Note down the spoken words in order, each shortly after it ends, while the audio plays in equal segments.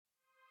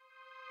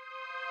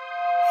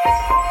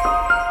Hi,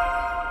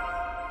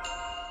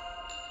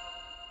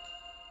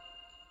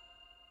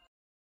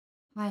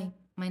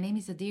 my name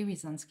is Adir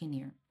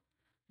Rizansky-Nir.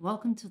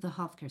 Welcome to the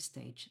Healthcare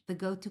Stage, the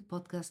go-to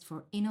podcast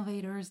for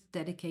innovators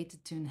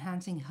dedicated to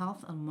enhancing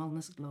health and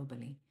wellness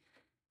globally.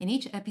 In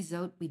each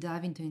episode, we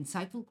dive into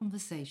insightful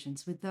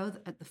conversations with those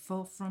at the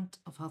forefront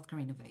of healthcare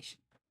innovation.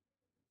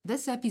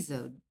 This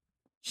episode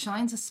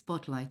shines a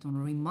spotlight on a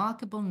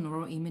remarkable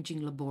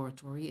neuroimaging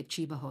laboratory at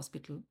Sheba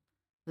Hospital,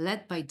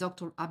 led by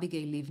Dr.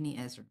 Abigail Livny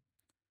Ezer.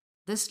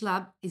 This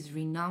lab is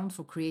renowned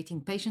for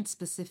creating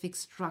patient-specific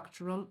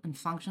structural and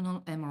functional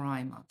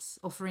MRI maps,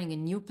 offering a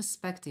new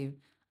perspective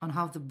on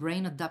how the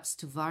brain adapts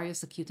to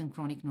various acute and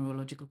chronic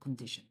neurological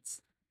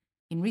conditions.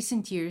 In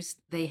recent years,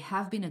 they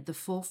have been at the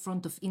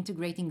forefront of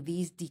integrating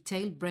these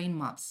detailed brain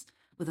maps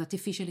with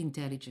artificial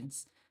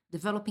intelligence,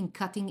 developing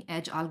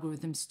cutting-edge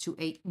algorithms to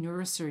aid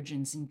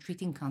neurosurgeons in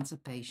treating cancer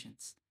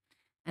patients.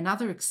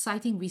 Another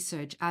exciting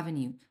research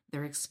avenue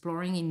they're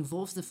exploring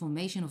involves the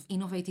formation of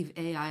innovative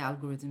AI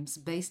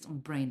algorithms based on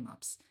brain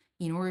maps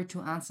in order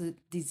to answer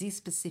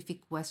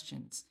disease-specific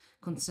questions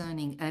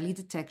concerning early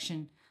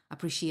detection,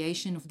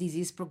 appreciation of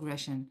disease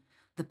progression,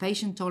 the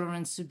patient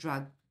tolerance to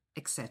drug,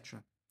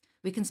 etc.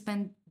 We can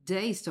spend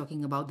days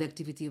talking about the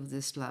activity of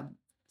this lab.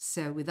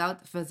 So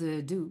without further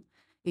ado,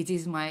 it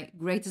is my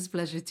greatest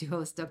pleasure to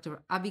host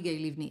Dr.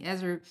 Abigail Livny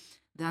Ezer,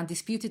 the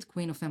undisputed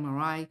queen of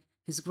MRI,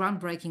 whose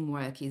groundbreaking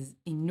work is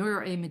in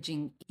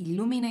neuroimaging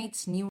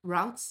illuminates new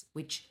routes,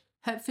 which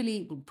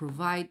hopefully will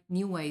provide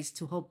new ways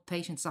to help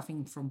patients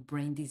suffering from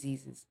brain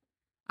diseases.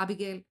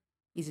 Abigail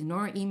is a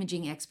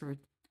neuroimaging expert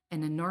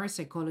and a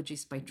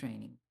neuropsychologist by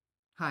training.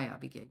 Hi,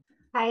 Abigail.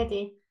 Hi,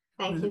 Adi.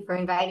 Thank you for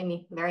inviting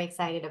me. Very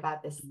excited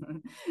about this.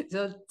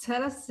 So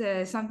tell us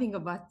something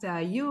about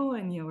you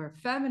and your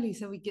family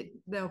so we get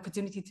the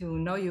opportunity to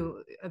know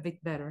you a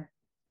bit better.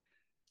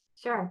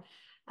 Sure.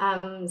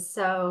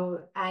 So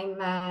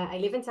I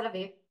live in Tel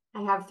Aviv.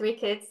 I have 3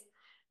 kids.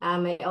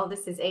 My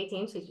oldest is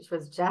 18. She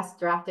was just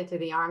drafted to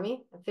the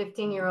army, a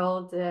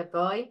 15-year-old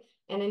boy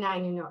and a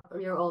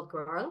 9-year-old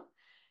girl.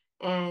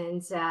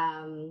 And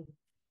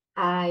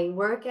I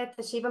work at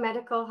the Sheba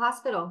Medical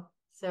Hospital.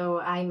 So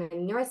I'm a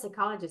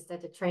neuropsychologist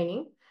at the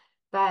training,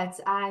 but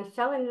I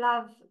fell in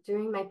love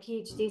during my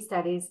PhD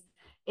studies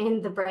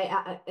in the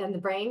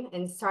brain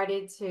and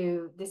decided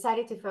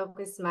to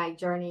focus my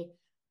journey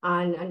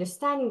on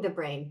understanding the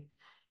brain.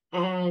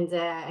 And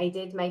I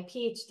did my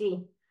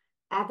PhD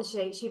at the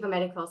Sheba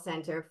Medical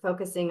Center,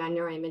 focusing on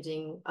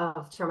neuroimaging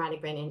of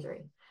traumatic brain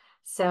injury.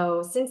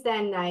 So since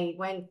then, I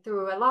went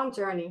through a long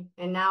journey,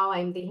 and now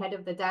I'm the head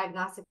of the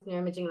diagnostic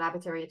neuroimaging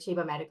laboratory at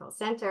Sheba Medical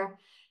Center.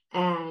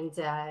 And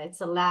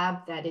it's a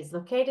lab that is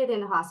located in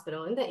the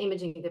hospital in the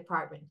imaging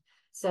department.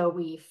 So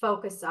we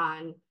focus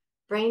on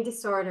brain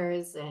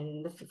disorders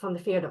and from the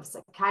field of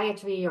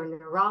psychiatry or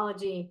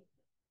neurology.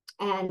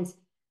 And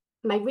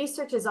my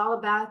research is all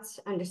about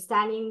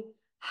understanding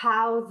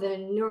how the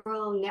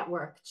neural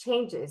network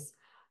changes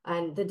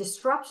and the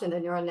disruption the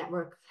neural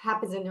network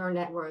happens in neural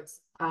networks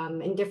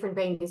in different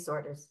brain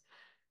disorders,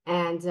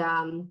 and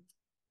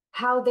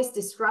how this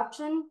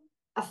disruption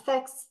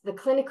affects the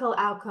clinical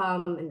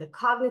outcome and the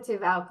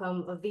cognitive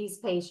outcome of these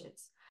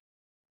patients.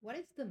 What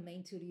is the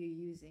main tool you're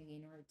using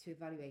in order to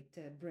evaluate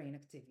brain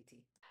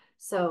activity?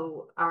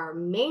 So our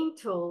main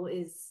tool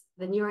is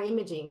the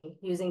neuroimaging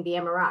using the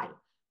MRI,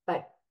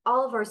 but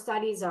all of our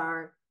studies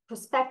are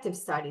prospective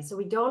studies. So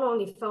we don't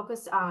only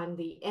focus on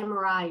the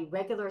MRI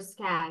regular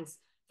scans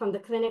from the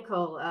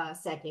clinical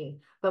setting,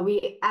 but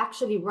we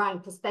actually run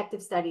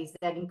prospective studies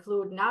that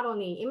include not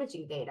only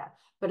imaging data,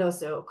 but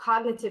also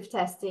cognitive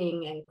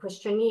testing and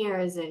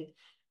questionnaires and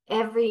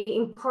every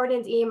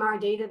important EMR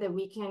data that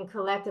we can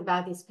collect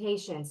about these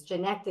patients,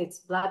 genetics,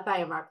 blood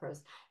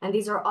biomarkers. And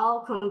these are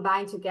all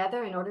combined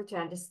together in order to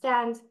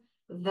understand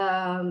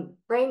the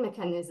brain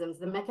mechanisms,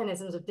 the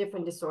mechanisms of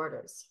different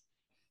disorders.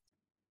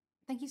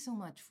 Thank you so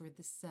much for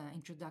this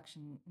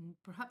introduction. And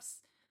perhaps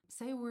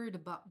say a word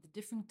about the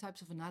different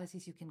types of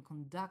analysis you can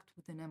conduct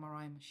with an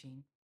MRI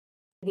machine.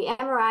 The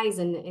MRI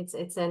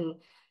it's a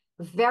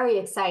very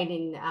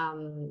exciting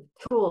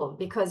tool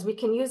because we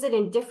can use it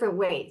in different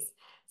ways.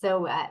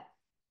 So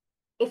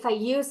if I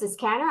use the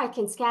scanner, I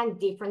can scan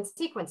different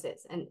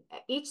sequences, and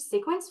each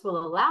sequence will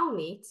allow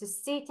me to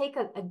take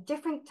a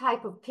different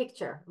type of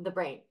picture of the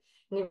brain.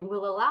 And it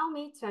will allow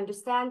me to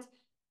understand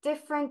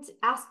different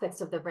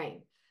aspects of the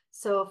brain.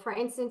 So for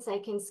instance, I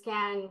can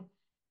scan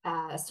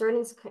a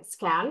certain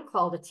scan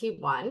called a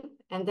T1,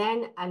 and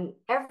then on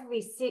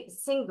every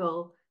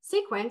single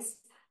sequence,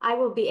 I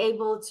will be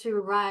able to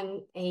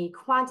run a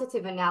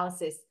quantitative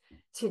analysis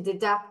to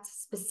deduct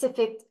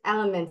specific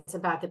elements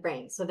about the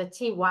brain. So the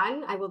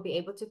T1, I will be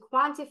able to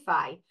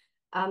quantify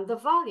the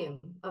volume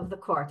of the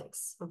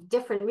cortex of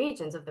different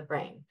regions of the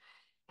brain.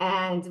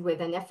 And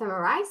with an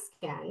fMRI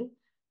scan,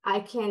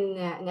 an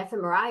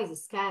fMRI is a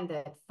scan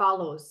that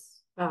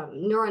follows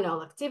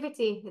neuronal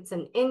activity. It's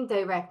an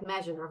indirect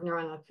measure of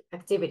neuronal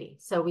activity.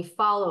 So we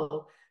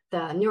follow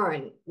the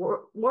neuron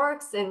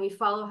works, and we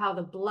follow how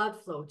the blood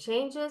flow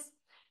changes.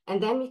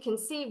 And then we can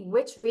see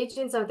which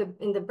regions of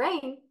in the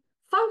brain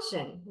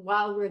function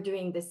while we're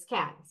doing the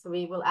scan. So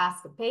we will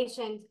ask a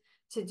patient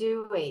to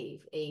do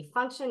a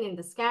function in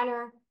the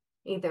scanner,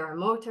 either a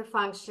motor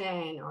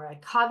function or a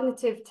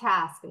cognitive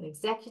task, an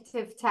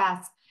executive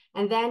task.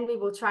 And then we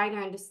will try to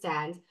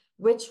understand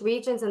which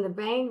regions in the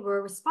brain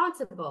were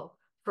responsible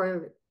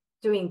for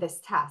doing this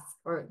task,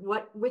 or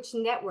which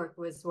network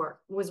was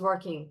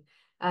working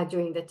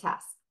during the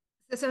task.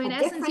 So in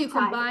essence, you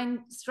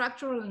combine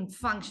structural and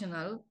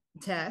functional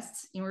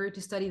tests in order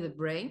to study the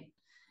brain.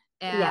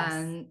 And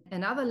yes,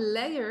 another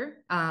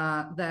layer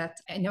that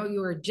I know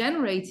you are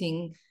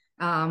generating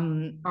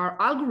are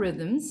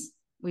algorithms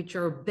which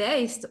are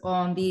based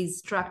on these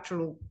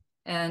structural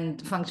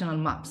and functional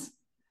maps.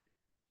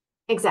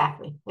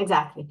 Exactly.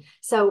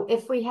 So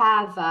if we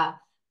have,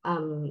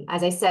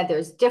 as I said,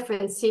 there's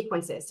different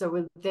sequences.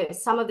 So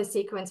some of the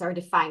sequences are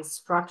defined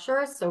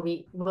structures. So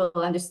we will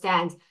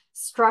understand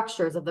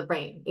structures of the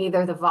brain,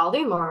 either the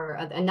volume, or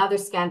another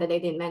scan that I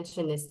didn't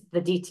mention is the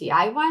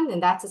DTI one.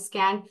 And that's a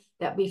scan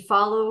that we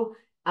follow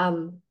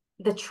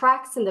the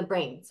tracks in the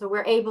brain. So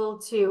we're able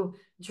to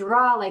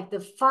draw like the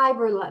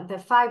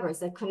fibers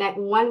that connect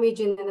one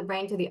region in the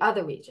brain to the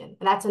other region.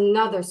 And that's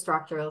another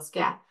structural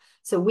scan.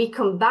 So we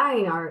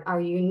combine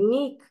our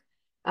unique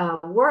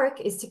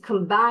work is to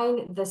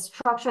combine the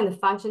structure and the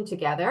function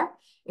together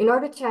in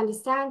order to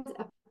understand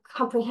a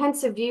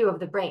comprehensive view of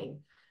the brain.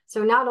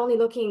 So not only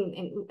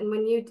looking, and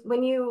when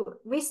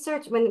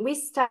we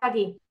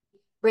study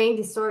brain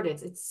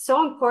disorders, it's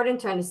so important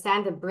to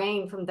understand the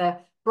brain from the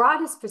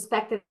broadest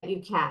perspective that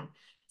you can.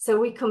 So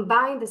we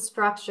combine the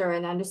structure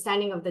and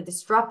understanding of the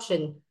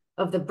disruption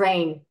of the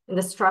brain and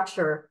the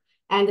structure,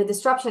 and the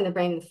disruption in the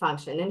brain and the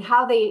function, and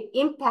how they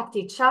impact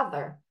each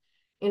other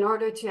in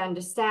order to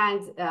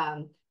understand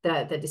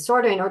the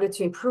disorder, in order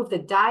to improve the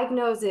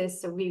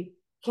diagnosis. So we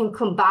can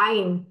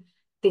combine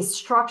the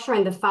structure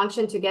and the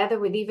function together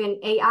with even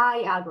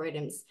AI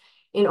algorithms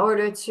in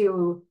order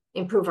to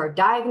improve our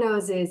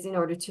diagnosis, in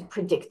order to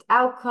predict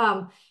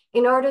outcome,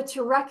 in order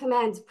to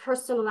recommend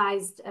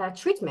personalized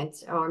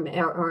treatment or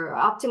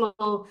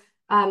optimal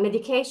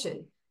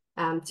medication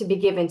to be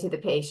given to the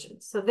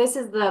patient. So this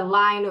is the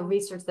line of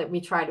research that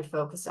we try to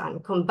focus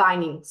on,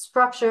 combining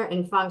structure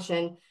and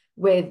function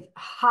with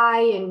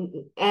high-end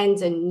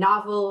and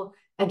novel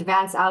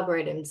advanced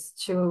algorithms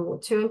to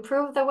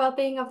improve the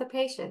well-being of the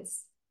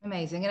patients.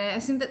 Amazing. And I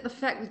think that the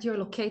fact that you're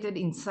located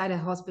inside a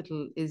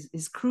hospital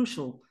is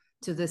crucial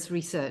to this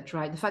research,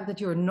 right? The fact that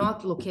you're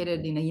not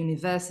located in a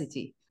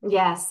university.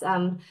 Yes,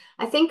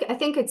 I think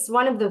it's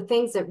one of the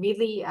things that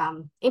really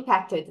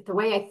impacted the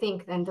way I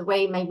think and the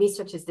way my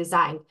research is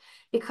designed.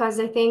 Because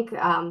I think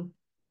the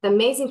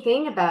amazing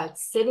thing about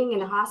sitting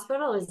in a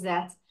hospital is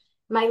that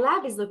my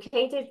lab is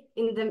located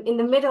in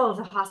the middle of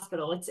the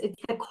hospital. It's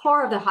the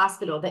core of the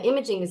hospital. The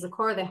imaging is the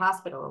core of the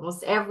hospital.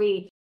 Almost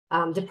every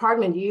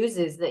department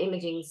uses the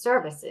imaging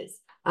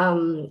services,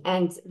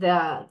 and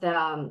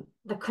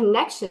the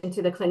connection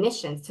to the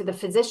clinicians, to the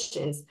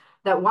physicians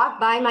that walk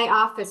by my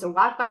office or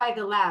walk by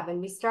the lab, and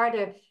we start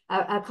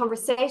a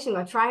conversation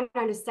or trying to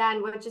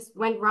understand what just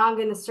went wrong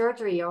in the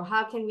surgery, or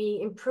how can we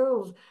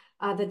improve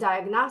the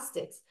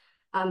diagnostics.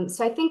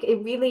 So I think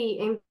it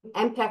really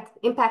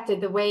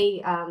impacted the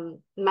way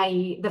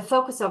the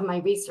focus of my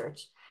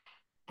research.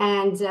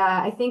 And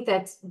I think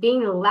that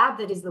being a lab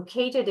that is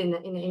located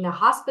in a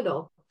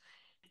hospital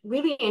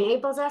really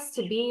enables us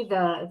to be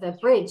the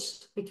bridge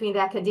between the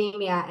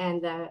academia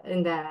and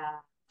the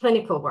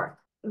clinical work.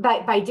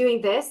 By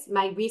doing this,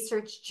 my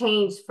research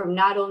changed from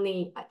not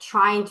only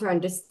trying to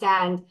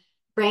understand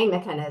brain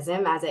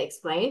mechanism, as I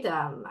explained.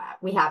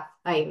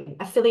 I'm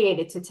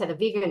affiliated to Tel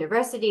Aviv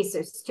University,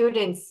 so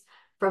students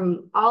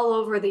from all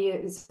over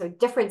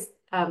different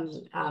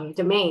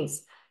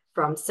domains,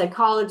 from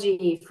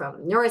psychology,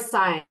 from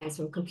neuroscience,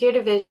 from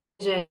computer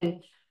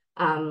vision.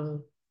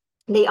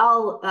 They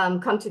all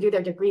come to do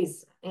their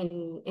degrees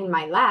in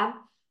my lab.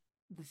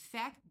 The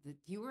fact that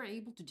you were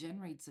able to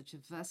generate such a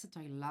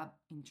versatile lab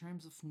in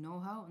terms of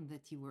know-how, and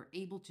that you were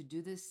able to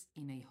do this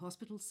in a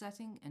hospital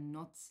setting and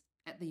not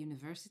at the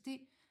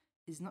university,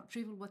 is not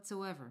trivial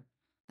whatsoever.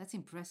 That's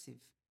impressive.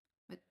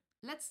 But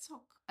let's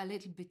talk a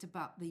little bit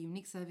about the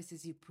unique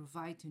services you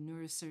provide to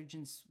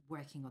neurosurgeons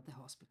working at the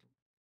hospital.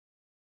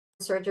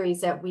 Surgeries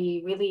that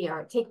we really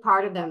take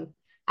part of them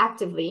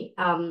actively.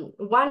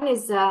 One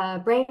is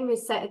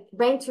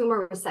brain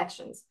tumor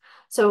resections.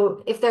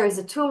 So if there is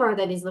a tumor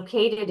that is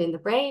located in the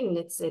brain,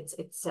 it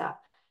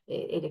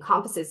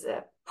encompasses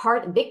a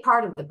big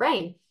part of the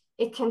brain,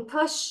 it can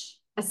push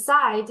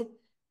aside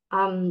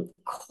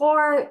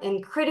core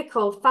and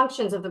critical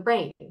functions of the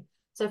brain.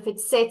 So if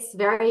it sits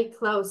very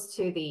close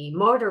to the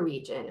motor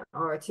region,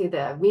 or to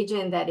the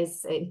region that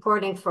is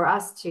important for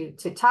us to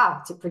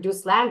talk, to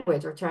produce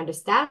language, or to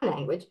understand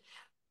language,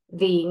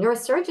 the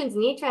neurosurgeons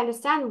need to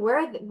understand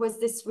where was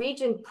this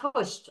region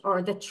pushed,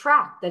 or the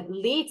track that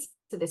leads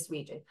to this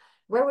region.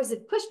 Where was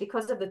it pushed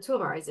because of the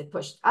tumor? Is it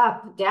pushed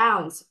up,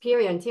 down,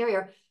 superior,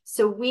 anterior?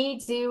 So we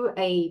do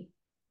a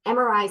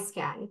MRI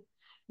scan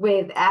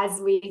with, as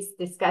we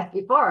discussed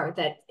before,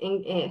 that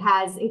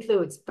it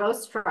includes both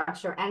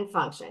structure and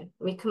function.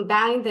 We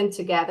combine them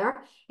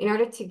together in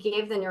order to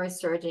give the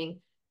neurosurgeon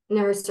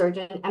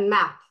a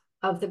map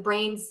of the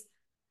brain's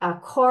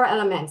core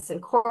elements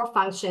and core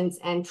functions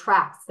and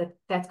tracts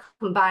that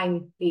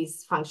combine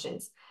these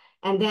functions.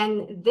 And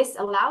then this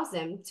allows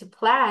them to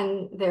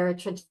plan their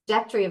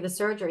trajectory of the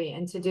surgery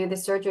and to do the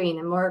surgery in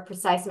a more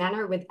precise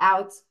manner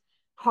without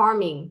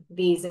harming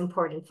these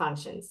important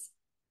functions.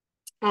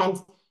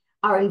 And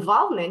our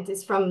involvement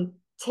is from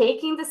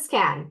taking the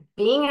scan,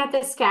 being at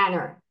the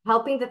scanner,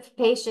 helping the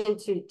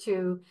patient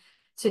to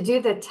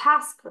do the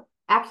task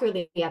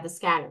accurately at the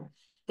scanner.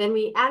 Then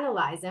we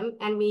analyze them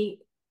and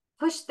we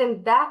push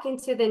them back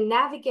into the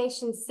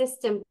navigation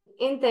system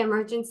in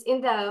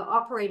the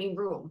operating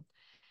room.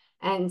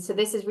 And so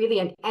this is really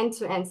an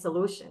end-to-end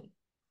solution.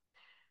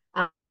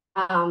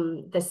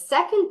 The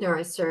second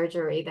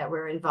neurosurgery that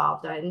we're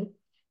involved in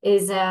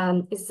is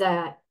a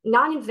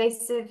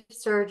non-invasive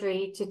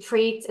surgery to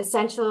treat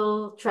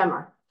essential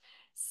tremor.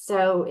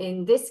 So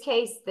in this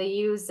case, they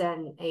use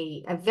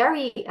a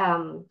very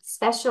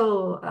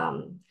special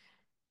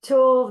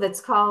tool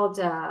that's called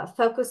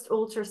focused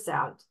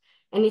ultrasound.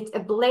 And it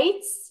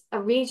ablates a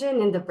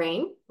region in the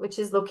brain, which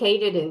is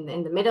located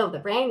in the middle of the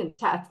brain, and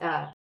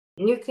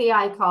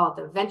nuclei called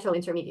the ventral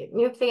intermediate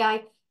nuclei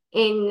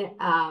in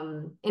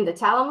the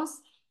thalamus.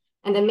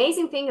 And the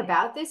amazing thing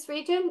about this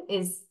region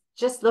is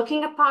just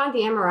looking upon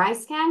the MRI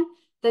scan,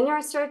 the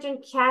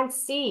neurosurgeon can't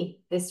see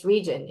this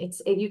region.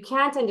 You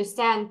can't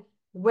understand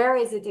where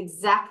is it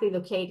exactly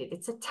located.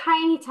 It's a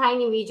tiny,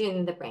 tiny region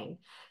in the brain.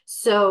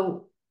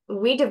 So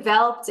we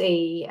developed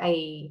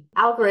a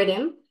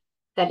algorithm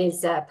that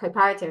is a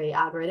proprietary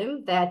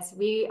algorithm that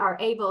we are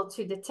able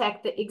to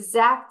detect the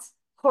exact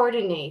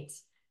coordinate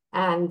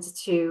and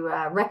to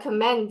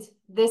recommend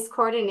this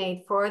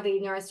coordinate for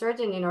the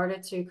neurosurgeon in order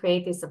to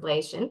create this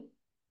ablation.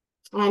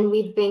 And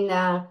we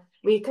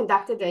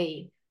conducted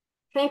a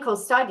clinical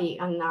study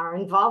on our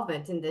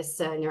involvement in this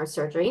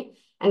neurosurgery,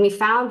 and we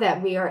found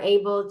that we are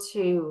able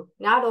to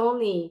not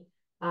only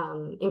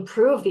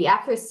improve the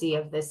accuracy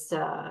of this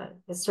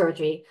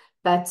surgery,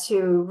 but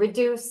to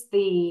reduce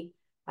the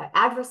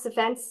adverse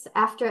effects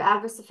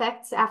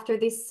after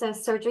this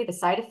surgery, the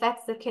side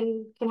effects that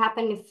can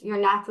happen if you're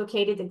not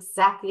located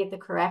exactly at the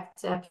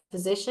correct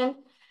position,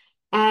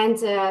 and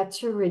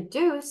to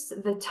reduce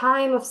the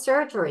time of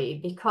surgery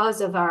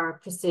because of our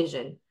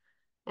precision.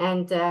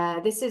 And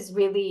this is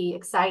really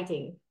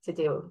exciting to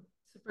do.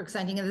 Super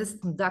exciting. And this is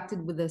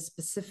conducted with a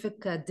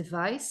specific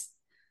device.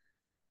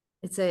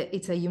 It's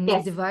a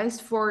unique device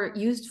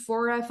used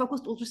for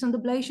focused ultrasound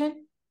ablation.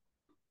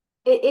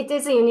 It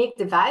is a unique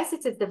device.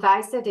 It's a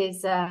device that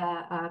is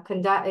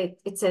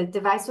it's a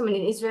device from an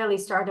Israeli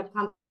startup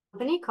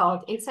company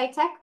called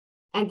InsightTech,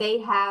 and they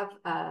have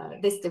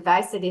this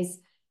device that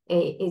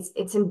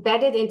it's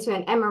embedded into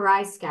an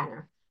MRI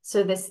scanner.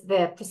 So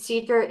the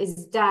procedure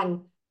is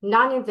done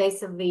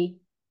non-invasively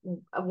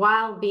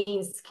while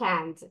being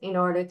scanned in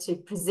order to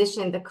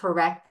position the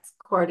correct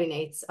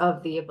coordinates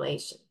of the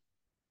ablation.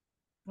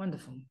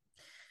 Wonderful.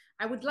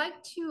 I would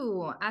like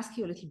to ask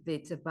you a little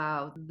bit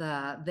about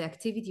the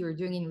activity you're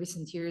doing in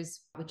recent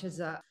years, which is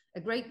a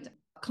great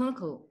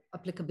clinical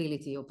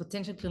applicability or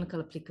potential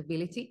clinical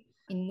applicability,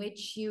 in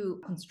which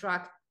you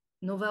construct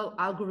novel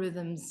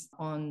algorithms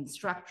on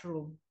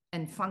structural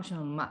and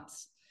functional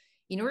maps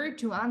in order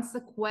to answer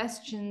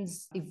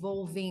questions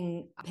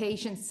involving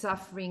patients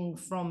suffering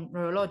from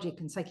neurologic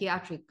and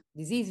psychiatric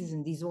diseases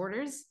and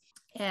disorders.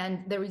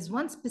 And there is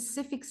one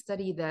specific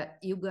study that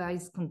you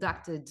guys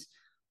conducted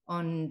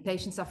on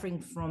patients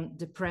suffering from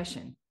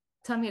depression.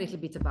 Tell me a little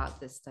bit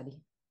about this study.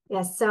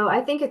 Yes, so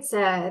I think it's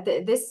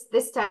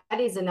this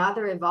study is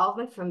another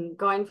involvement from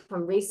going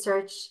from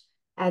research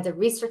at a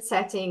research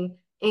setting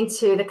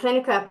into the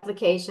clinical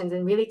applications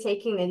and really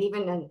taking it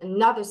even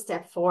another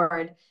step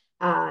forward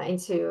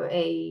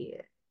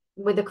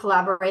with the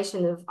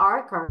collaboration of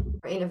ARC, our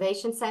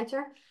innovation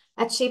center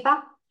at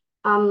Sheba.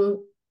 And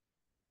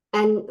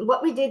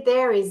what we did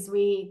there is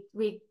we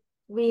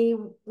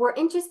were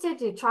interested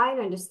to try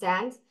and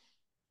understand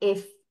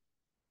if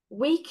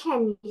we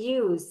can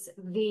use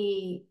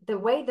the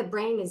way the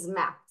brain is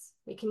mapped.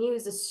 We can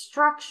use a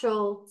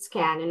structural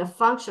scan and a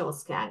functional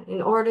scan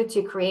in order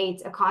to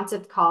create a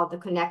concept called the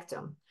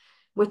connectome,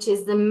 which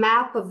is the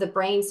map of the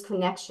brain's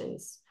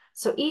connections.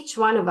 So each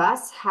one of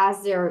us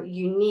has their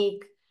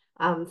unique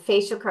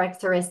facial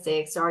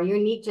characteristics, our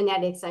unique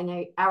genetics,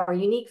 and our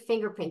unique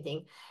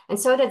fingerprinting. And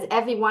so does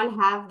everyone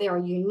have their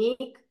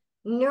unique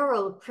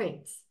neural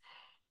prints.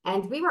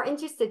 And we were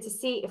interested to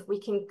see if we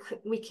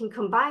can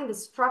combine the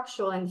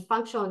structural and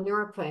functional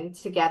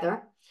neuroprint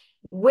together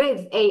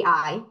with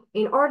AI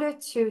in order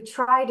to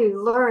try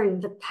to learn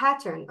the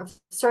pattern of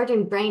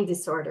certain brain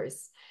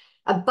disorders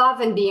above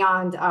and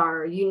beyond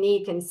our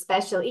unique and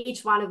special.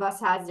 Each one of us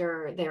has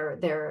their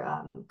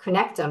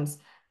connectomes,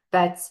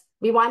 but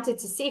we wanted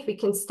to see if we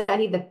can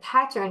study the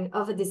pattern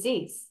of a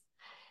disease.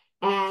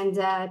 And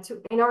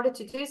in order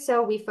to do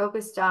so, we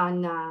focused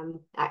on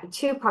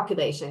two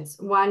populations.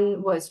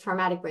 One was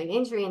traumatic brain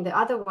injury, and the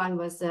other one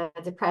was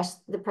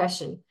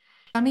depression.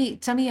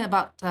 Tell me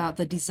about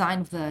the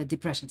design of the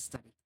depression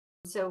study.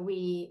 So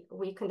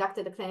we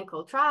conducted a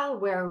clinical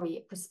trial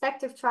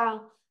prospective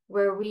trial,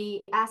 where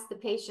we asked the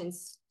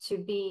patients to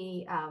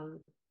be,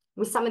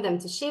 we summoned them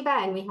to Sheba,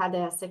 and we had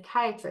a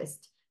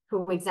psychiatrist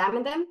who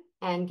examined them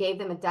and gave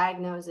them a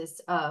diagnosis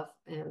of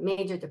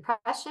major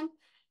depression.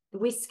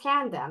 We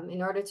scanned them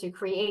in order to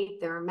create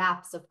their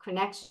maps of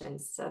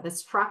connections, so the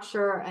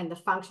structure and the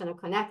function of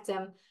connect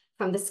them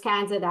from the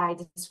scans that I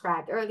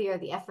described earlier,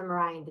 the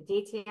fMRI and the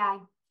DTI.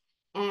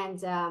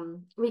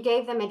 And we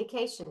gave them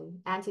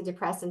medication,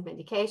 antidepressant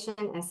medication,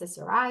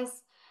 SSRIs,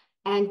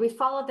 and we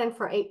followed them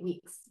for 8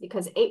 weeks,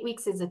 because 8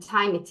 weeks is the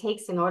time it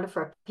takes in order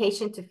for a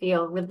patient to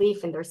feel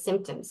relief in their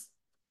symptoms.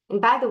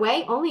 And by the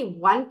way, only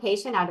 1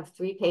 patient out of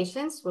 3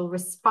 patients will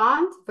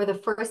respond for the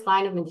first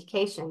line of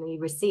medication he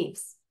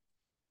receives.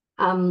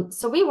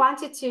 So we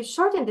wanted to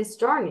shorten this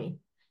journey.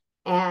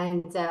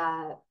 And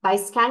by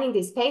scanning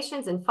these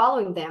patients and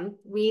following them,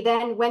 we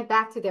then went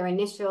back to their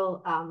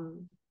initial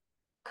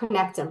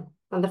connectum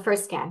from the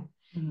first scan.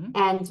 Mm-hmm.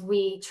 And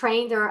we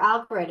trained our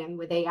algorithm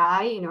with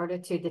AI in order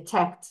to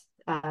detect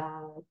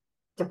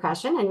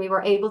depression. And we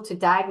were able to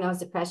diagnose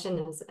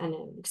depression as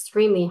an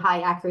extremely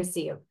high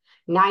accuracy of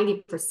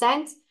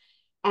 90%.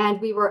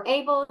 And we were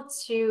able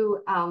to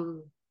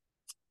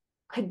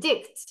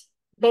predict,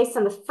 based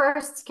on the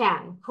first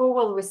scan, who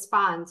will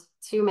respond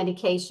to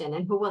medication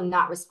and who will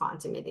not respond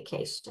to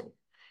medication.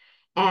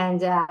 And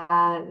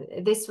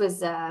this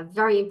was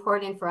very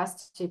important for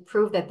us to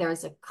prove that there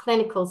is a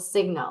clinical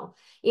signal,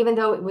 even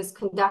though it was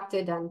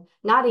conducted on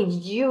not a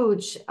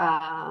huge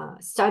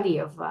study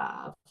of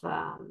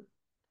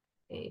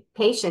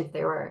patients.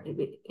 There were,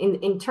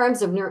 in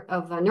terms of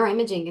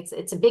neuroimaging,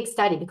 it's a big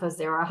study because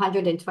there are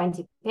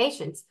 120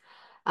 patients.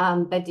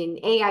 But in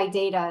AI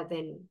data,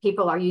 then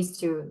people are used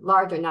to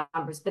larger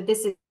numbers. But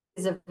this is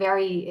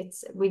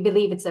we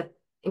believe it's an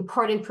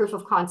important proof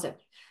of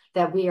concept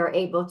that we are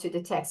able to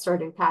detect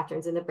certain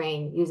patterns in the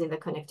brain using the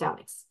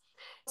connectomics.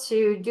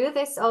 To do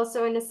this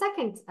also in a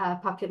second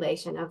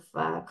population of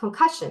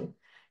concussion.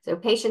 So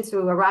patients who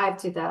arrive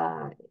to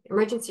the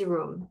emergency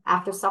room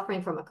after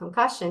suffering from a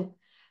concussion,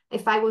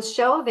 if I will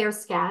show their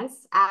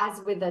scans,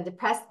 as with the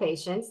depressed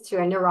patients,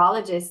 to a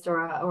neurologist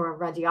or a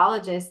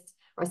radiologist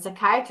or a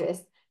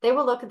psychiatrist, they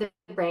will look at the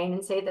brain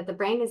and say that the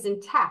brain is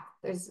intact.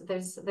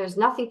 There's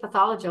nothing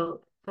pathological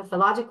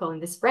in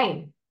this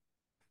brain.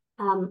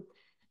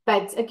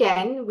 But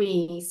again,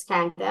 we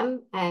scanned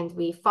them and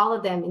we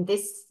followed them. In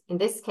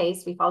this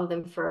case, we followed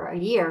them for a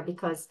year,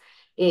 because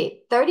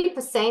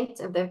 30%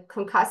 of the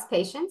concussed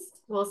patients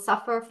will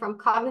suffer from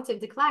cognitive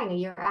decline a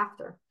year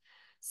after.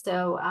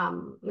 So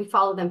we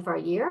followed them for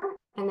a year.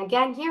 And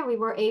again, here we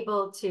were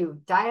able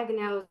to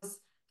diagnose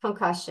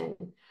concussion,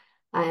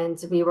 and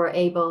we were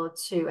able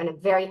to, in a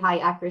very high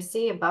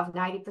accuracy, above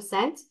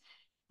 90%,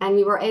 and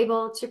we were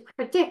able to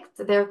predict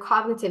their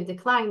cognitive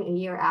decline a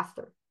year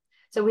after.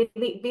 So we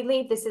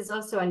believe this is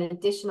also an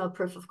additional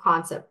proof of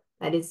concept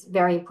that is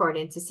very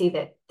important, to see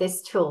that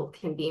this tool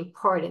can be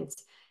important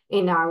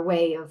in our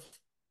way of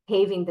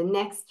paving the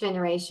next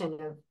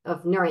generation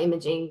of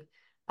neuroimaging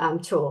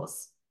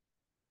tools.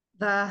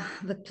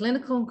 The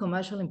clinical and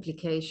commercial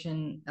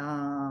implication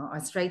are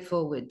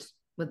straightforward.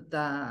 With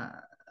the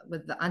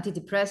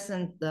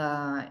antidepressant,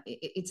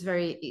 it's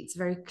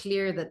very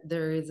clear that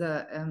there is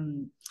a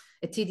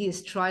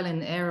tedious trial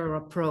and error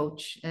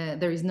approach.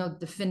 There is no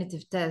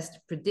definitive test to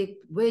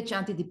predict which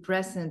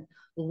antidepressant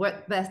will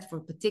work best for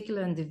a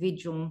particular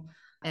individual.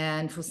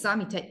 And for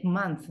some, it takes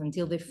months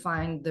until they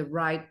find the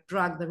right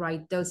drug, the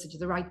right dosage,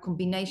 the right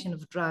combination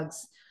of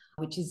drugs,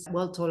 which is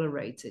well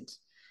tolerated.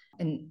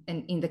 And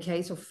in the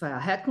case of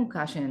head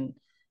concussion,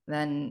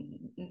 then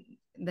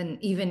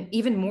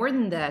even more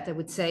than that, I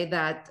would say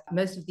that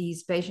most of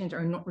these patients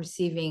are not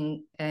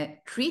receiving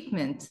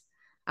treatment.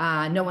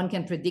 No one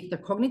can predict the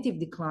cognitive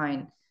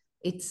decline.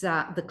 It's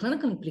the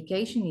clinical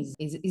implication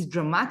is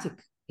dramatic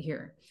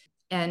here,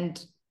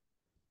 and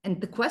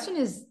the question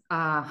is,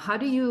 how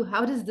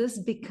does this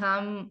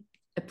become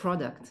a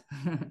product?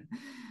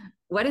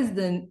 What is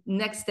the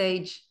next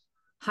stage?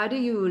 How do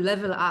you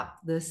level up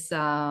this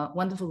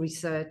wonderful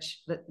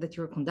research that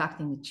you're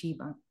conducting at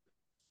Sheba?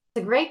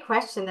 It's a great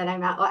question that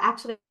I'm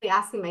actually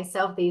asking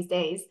myself these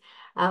days.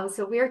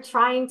 So we're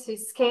trying to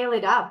scale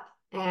it up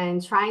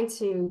and trying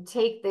to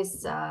take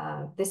this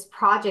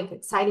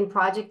exciting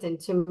project, and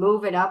to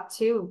move it up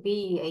to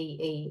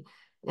be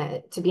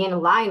in a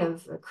line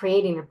of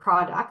creating a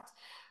product.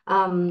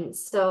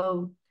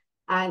 So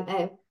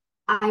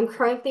I'm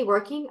currently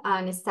working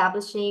on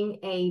establishing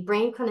a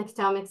brain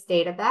connectomics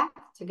data bank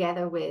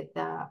together with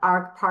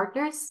our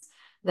partners,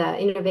 the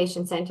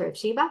Innovation Center of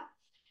Sheba,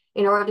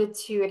 in order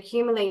to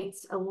accumulate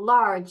a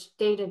large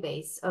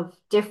database of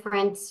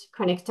different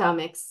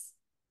connectomics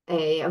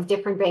of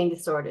different brain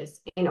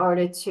disorders, in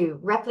order to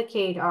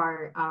replicate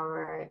our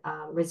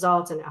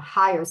results on a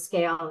higher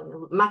scale and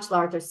a much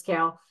larger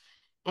scale,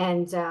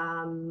 And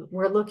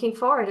we're looking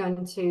forward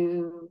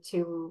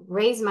to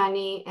raise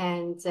money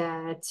and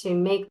to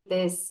make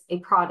this a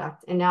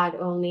product and not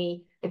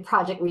only a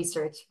project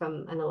research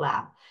from in a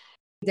lab.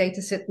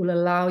 Data set will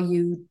allow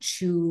you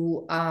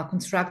to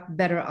construct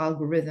better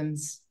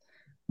algorithms,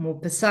 more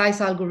precise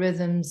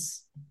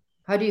algorithms.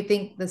 How do you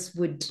think this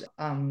would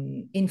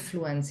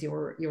influence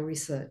your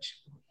research?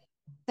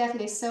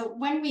 Definitely. So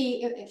when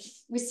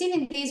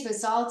receiving these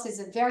results is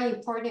a very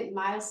important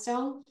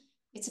milestone.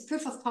 It's a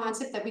proof of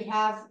concept that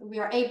we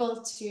are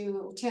able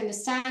to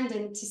understand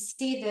and to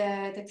see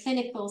the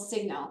clinical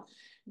signal.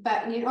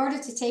 But in order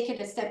to take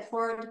it a step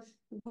forward,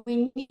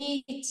 we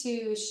need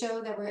to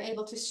show that we're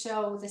able to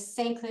show the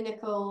same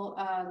clinical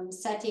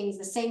settings,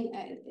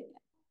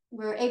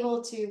 we're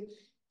able to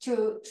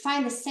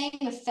find the same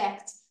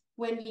effect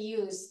when we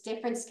use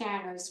different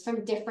scanners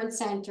from different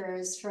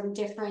centers, from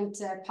different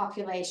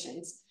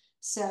populations.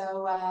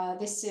 So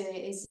this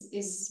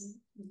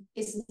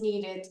is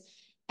needed.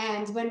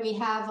 And when we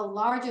have a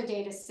larger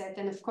data set,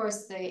 then of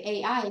course the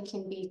AI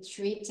can be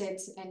treated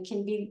and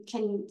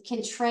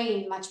can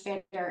train much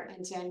better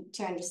and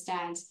to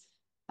understand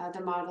the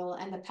model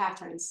and the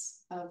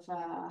patterns of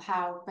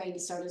how brain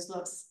disorders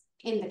looks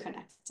in the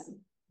connectome.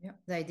 Yeah,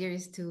 the idea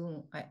is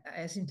to, I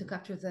assume, to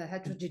capture the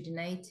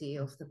heterogeneity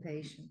of the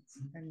patients.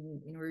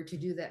 And in order to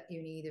do that,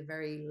 you need a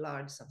very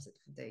large subset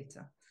of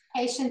data.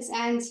 Patients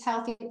and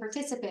healthy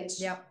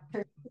participants, yeah.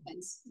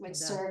 Which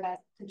serve as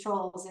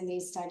controls in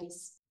these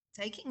studies.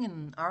 Taking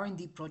an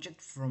R&D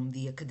project from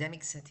the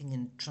academic setting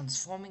and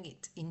transforming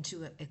it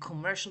into a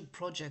commercial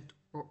project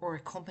or a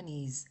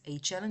company is a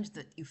challenge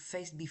that you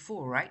faced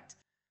before, right?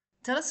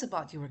 Tell us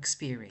about your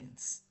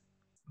experience.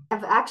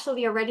 I've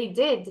actually already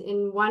did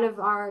in one of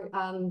our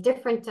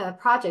different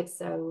projects.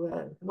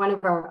 So one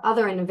of our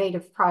other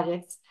innovative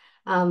projects,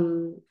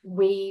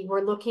 we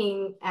were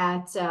looking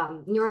at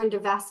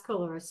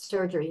neuroendovascular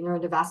surgery,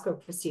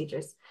 neuroendovascular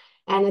procedures.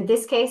 And in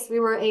this case, we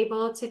were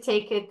able to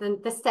take it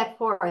the step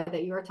forward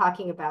that you were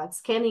talking about,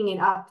 scaling it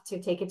up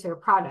to take it to a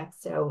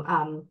product. So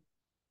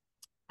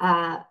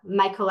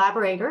my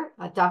collaborator,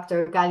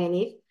 Dr.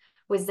 Galliani,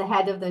 was the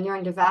head of the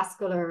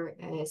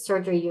neuroendovascular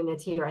surgery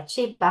unit here at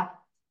Sheba,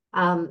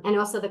 and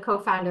also the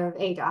co-founder of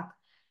ADOC.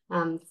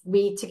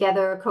 We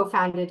together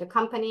co-founded a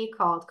company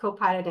called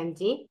Copilot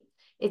MD.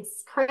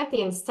 It's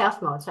currently in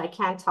stealth mode, so I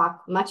can't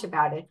talk much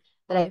about it,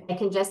 but I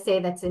can just say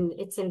that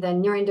it's in the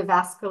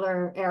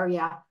neuroendovascular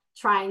area,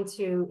 trying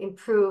to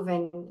improve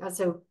and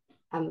also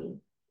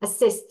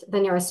assist the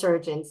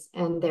neurosurgeons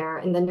in the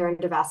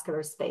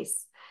neuroendovascular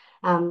space.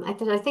 I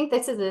think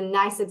this is a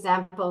nice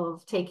example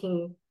of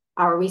taking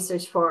our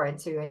research forward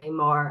to a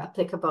more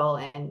applicable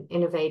and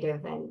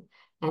innovative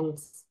and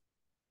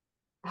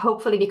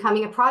hopefully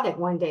becoming a product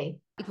one day.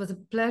 It was a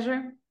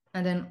pleasure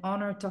and an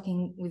honor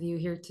talking with you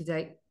here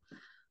today.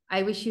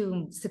 I wish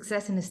you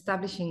success in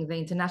establishing the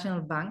International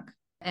Bank,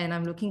 and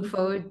I'm looking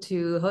forward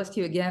to host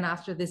you again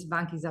after this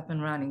bank is up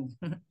and running.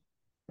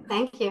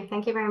 Thank you.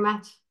 Thank you very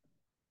much.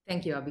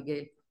 Thank you,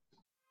 Abigail.